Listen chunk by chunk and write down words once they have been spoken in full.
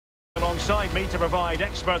Alongside me to provide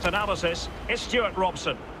expert analysis is Stuart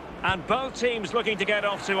Robson. And both teams looking to get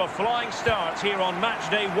off to a flying start here on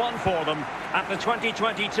match day 1 for them at the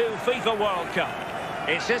 2022 FIFA World Cup.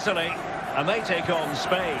 It's Italy, and they take on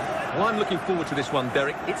Spain. Well, I'm looking forward to this one,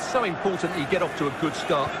 Derek. It's so important that you get off to a good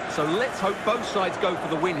start. So let's hope both sides go for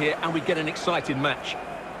the win here and we get an exciting match.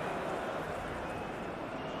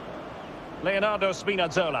 Leonardo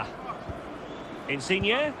Spinazzola.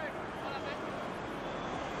 Insigne.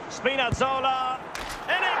 Spinazzola.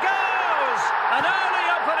 In it goes! An early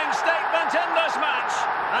opening statement in this match.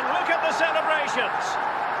 And look at the celebrations.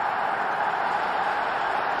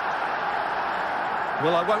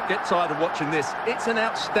 Well, I won't get tired of watching this. It's an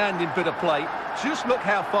outstanding bit of play. Just look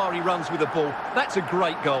how far he runs with the ball. That's a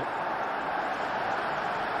great goal.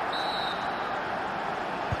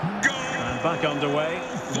 And back underway.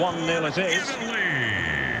 1-0 it is. Italy,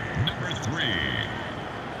 number 3.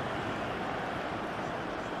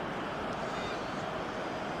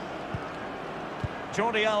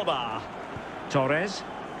 Jordi Alba. Torres.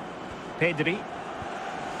 Pedri.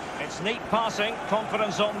 It's neat passing.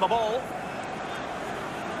 Confidence on the ball.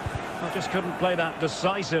 I just couldn't play that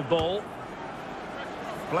decisive ball.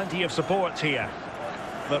 Plenty of support here.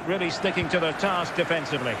 But really sticking to their task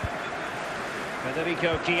defensively.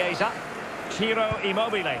 Federico Chiesa. Ciro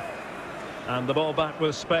Immobile. And the ball back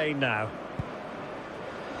with Spain now.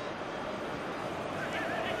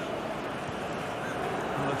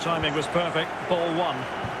 Well, the timing was perfect. Ball 1.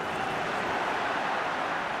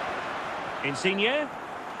 Insigne.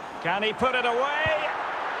 Can he put it away?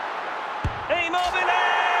 Immobile!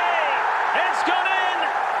 It's gone in!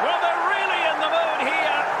 Well, they're really in the mood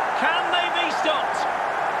here. Can they be stopped?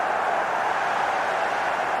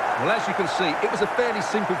 Well, as you can see, it was a fairly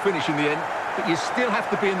simple finish in the end, but you still have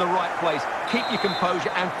to be in the right place, keep your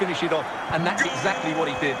composure and finish it off, and that's exactly what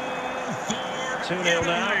he did. 2-0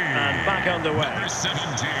 now, and back underway. Number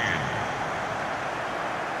 17.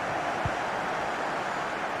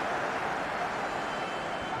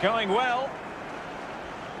 Going well.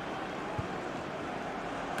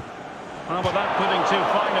 Oh, without putting too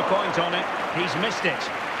fine a point on it, he's missed it.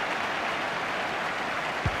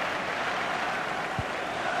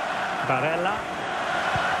 Barella.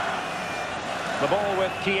 The ball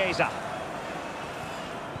with Chiesa.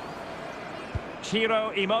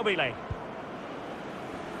 Ciro Immobile.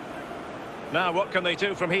 Now, what can they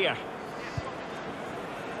do from here?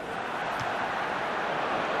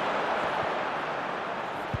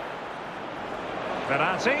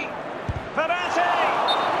 Verratti.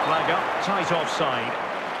 Flag up, tight offside.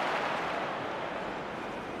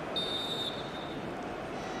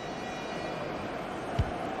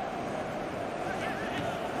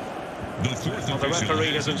 Well, the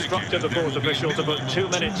referee has instructed the fourth official to put 2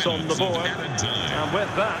 minutes on the board. And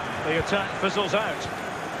with that, the attack fizzles out.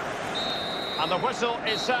 And the whistle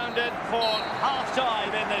is sounded for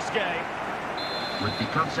half-time in this game. With the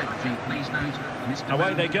club secretary, please note, Mr.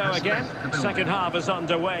 Away they go again. Second half is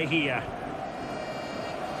underway here.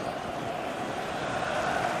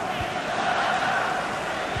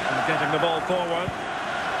 And getting the ball forward.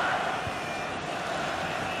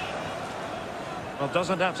 Well,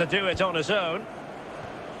 doesn't have to do it on his own.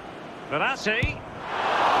 Verratti.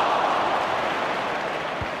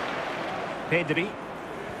 Pedri.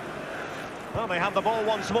 Well, they have the ball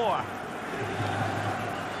once more.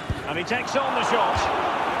 And he takes on the shot.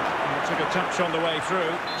 And took a touch on the way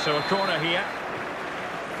through, so a corner here.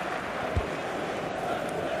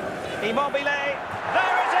 Immobile.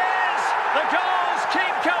 There it is! The goals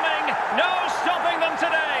keep coming. No stopping them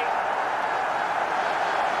today.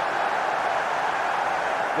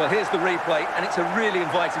 Well, here's the replay, and it's a really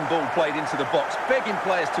inviting ball played into the box, begging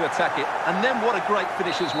players to attack it, and then what a great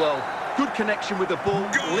finish as well. Good connection with the ball,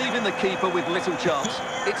 leaving the keeper with little chance.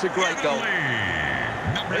 It's a great goal.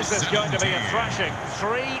 This is going to be a thrashing.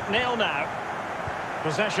 3-0 now.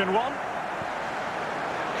 Possession 1.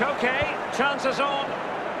 Koke, chances on.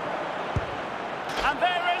 And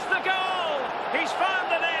there is the goal! He's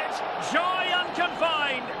found the net. Joy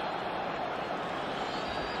unconfined.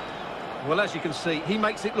 Well, as you can see, he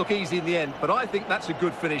makes it look easy in the end, but I think that's a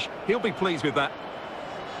good finish. He'll be pleased with that.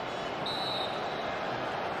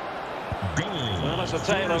 Well, it's a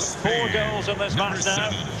tale of 4 goals in this match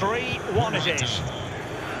now. 3-1 it is.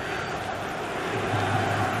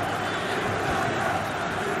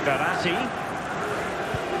 Verratti.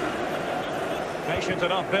 Patient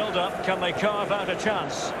enough build-up. Can they carve out a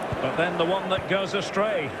chance? But then the one that goes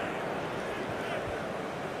astray.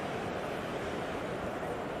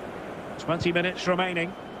 20 minutes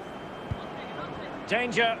remaining.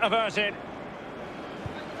 Danger averted.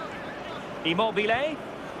 Immobile.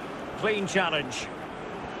 Clean challenge.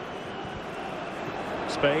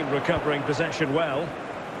 Spain recovering possession well.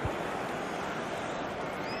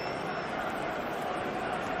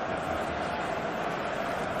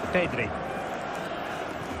 Pedri.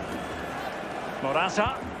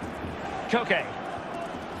 Morata. Koke.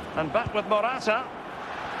 And back with Morata.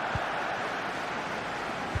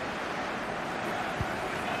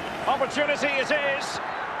 Opportunity it is.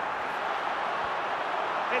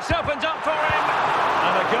 It's opened up for him.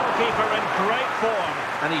 And the goalkeeper in great form.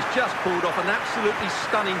 And he's just pulled off an absolutely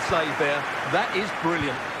stunning save there. That is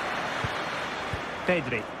brilliant.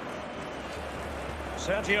 Pedri.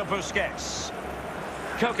 Sergio Busquets.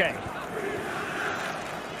 Koke.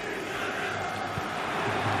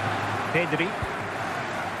 Pedri.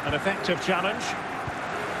 An effective challenge.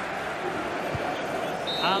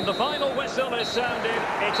 And the final whistle is sounded.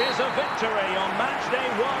 It is a victory on match day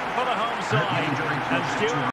 1 for the home side. And Stuart